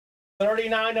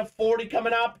39 of 40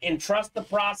 coming up in Trust the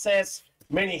Process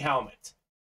mini helmet.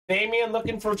 Damian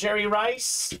looking for Jerry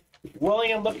Rice.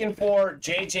 William looking for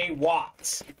J.J.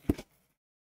 Watt.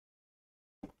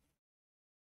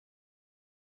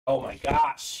 Oh my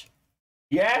gosh.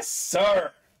 Yes,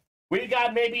 sir. We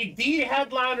got maybe the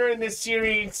headliner in this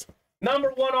series.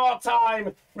 #1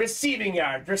 all-time receiving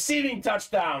yards, receiving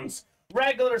touchdowns,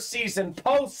 regular season,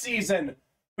 postseason.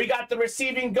 We got the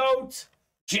receiving GOAT,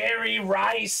 Jerry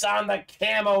Rice on the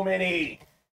Camo Mini.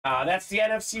 That's the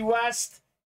NFC West.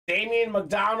 Damian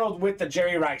McDonald with the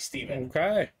Jerry Rice, Steven.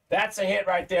 Okay. That's a hit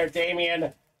right there,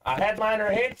 Damian. Headliner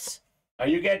hits.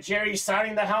 You get Jerry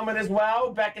signing the helmet as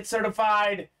well. Beckett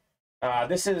certified.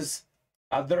 This is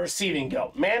the receiving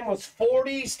GOAT. Man was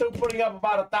 40, still putting up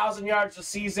about 1,000 yards a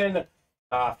season.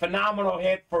 Phenomenal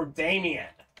hit for Damian.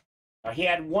 He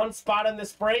had one spot in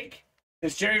this break.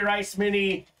 This Jerry Rice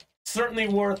Mini certainly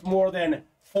worth more than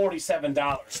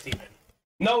 $47, Steven.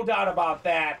 No doubt about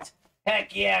that.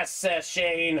 Heck yes, says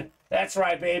Shane. That's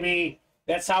right, baby.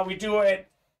 That's how we do it.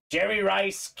 Jerry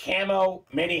Rice Camo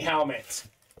Mini Helmet.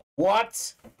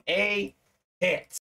 What a hit.